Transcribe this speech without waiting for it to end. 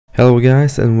Hello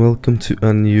guys and welcome to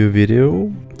a new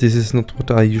video. This is not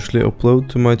what I usually upload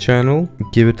to my channel.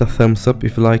 Give it a thumbs up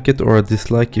if you like it or a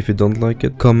dislike if you don't like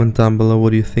it. Comment down below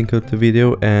what you think of the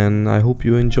video and I hope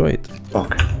you enjoy it.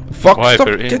 Fuck. Fuck, Why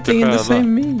stop getting in the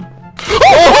same me.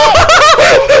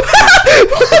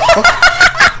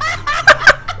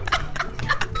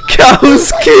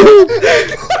 Cows killed!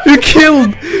 You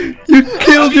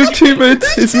killed your teammate!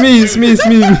 It's me.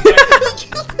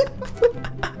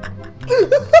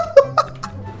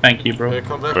 Thank you, bro. We're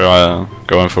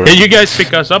going for it. Can you guys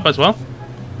pick us up as well?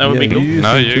 That would be cool.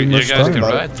 No, you guys can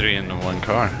ride 3 in one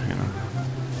car, you know.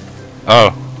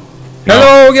 Oh. No.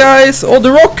 Hello guys! Oh,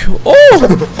 the rock! Oh!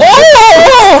 Oh!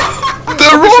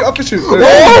 The rock!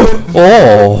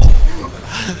 Oh!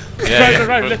 Yeah,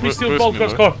 Drive, let me steal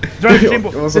Volker's car. Drive,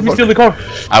 Chaimbo, let me steal the car.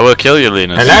 I will kill you,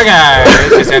 Linus. Hello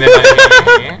guys! Is anybody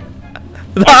here?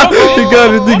 You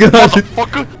got it.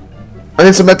 I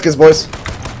need some medkits, boys.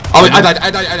 Oh, I died.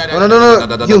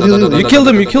 No. Heal. You killed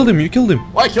him.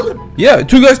 Why I killed him? Yeah,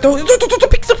 2 guys down.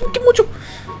 Pick the fucking mojo.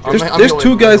 There's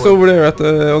 2 guys over there at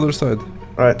the other side.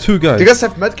 Alright. 2 guys. Do you guys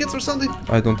have medkits or something?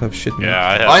 I don't have shit, man.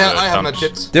 Yeah, I have my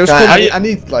kits. There's I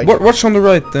need like... Watch on the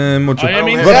right, Mojo. I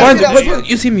mean, Wait,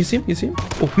 you see him?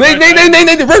 Oh, nay,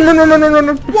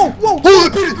 run! Whoa!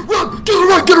 Run!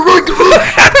 Get a run!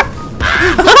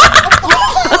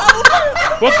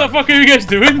 What the fuck are you guys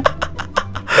doing?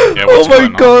 Yeah, Oh my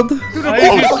god!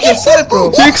 Fucking side,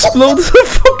 bro! He exploded the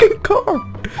fucking car!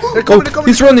 They're coming,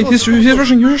 He's running, he's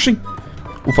rushing!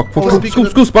 Oh fuck,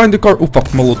 Scoops behind the car! Oh fuck,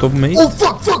 Molotov, mate! Oh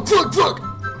fuck!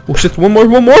 Oh shit, one more!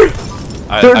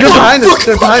 They're behind us,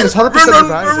 100% behind us.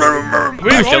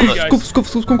 Where are you guys?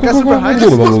 Scoops, come! Guys, where are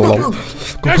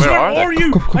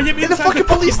you? I am In the fucking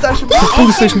police station!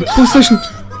 Police station!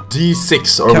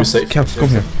 D6, are we safe? Caps, come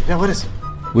here. Yeah, what is it?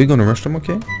 We're gonna rush them,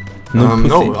 okay? No,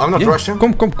 I'm not Russian.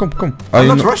 Come. I'm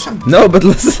not Russian. No, but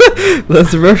let's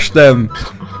rush them.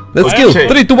 Let's kill. Okay.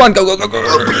 3, 2, 1, go.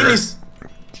 Penis!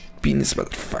 Penis,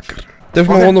 motherfucker. There's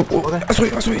one of... I saw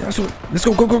you. Let's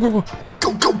go. Go!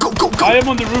 I am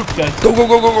on the roof, guys. Go.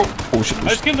 Oh shit. I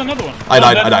just killed another one. I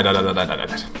died.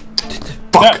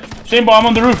 Yeah, Chaimbo, I'm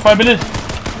on the roof, I believe.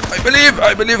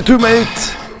 I believe too,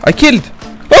 mate. I killed.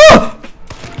 Oh!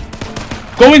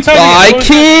 Go inside.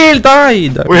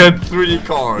 Died. We had 3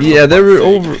 cars. Yeah, they were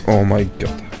over. Oh my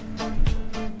god.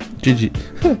 GG.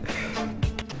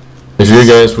 If you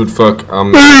guys would fuck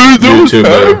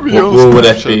YouTuber, what would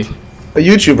that be? A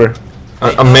YouTuber.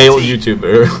 A male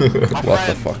YouTuber. What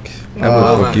the fuck? I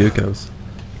will fuck you, cows.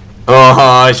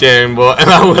 Oh, Chaimbo, and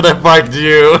I would have fucked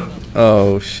you.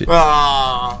 Oh shit.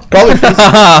 Ah. Probably.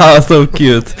 So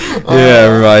cute.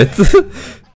 Yeah, right.